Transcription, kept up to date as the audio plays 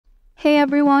Hey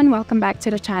everyone, welcome back to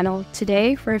the channel.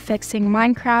 Today, we're fixing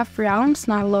Minecraft realms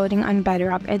not loading on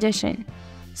Bedrock Edition.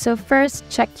 So first,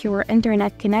 check your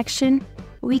internet connection.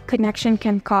 Weak connection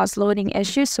can cause loading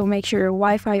issues, so make sure your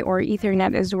Wi-Fi or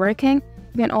Ethernet is working.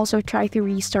 You can also try to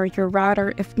restart your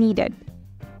router if needed.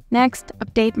 Next,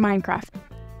 update Minecraft.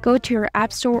 Go to your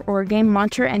App Store or game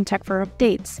launcher and check for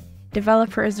updates.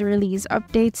 Developers release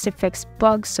updates to fix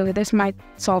bugs, so this might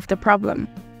solve the problem.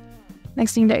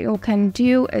 Next thing that you can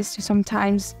do is to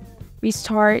sometimes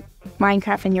restart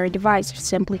Minecraft in your device.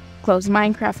 Simply close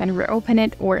Minecraft and reopen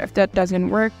it, or if that doesn't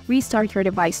work, restart your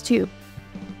device too.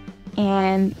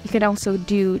 And you can also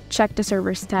check the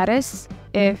server status.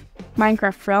 If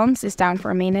Minecraft Realms is down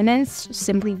for maintenance,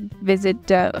 simply visit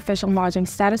the official Mojang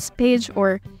status page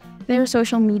or their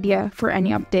social media for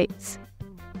any updates.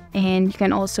 And you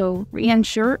can also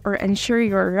ensure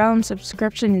your Realm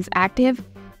subscription is active.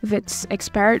 If it's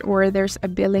expired or there's a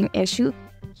billing issue,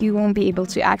 you won't be able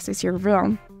to access your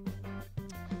realm.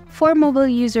 For mobile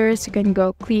users, you can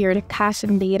go clear the cache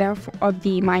and data of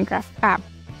the Minecraft app.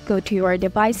 Go to your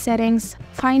device settings,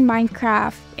 find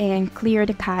Minecraft, and clear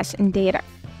the cache and data.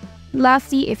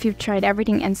 Lastly, if you've tried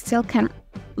everything and still can't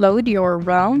load your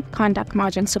realm, contact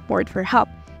Mojang support for help.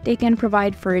 They can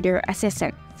provide further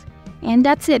assistance. And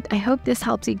that's it. I hope this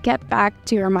helps you get back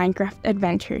to your Minecraft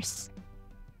adventures.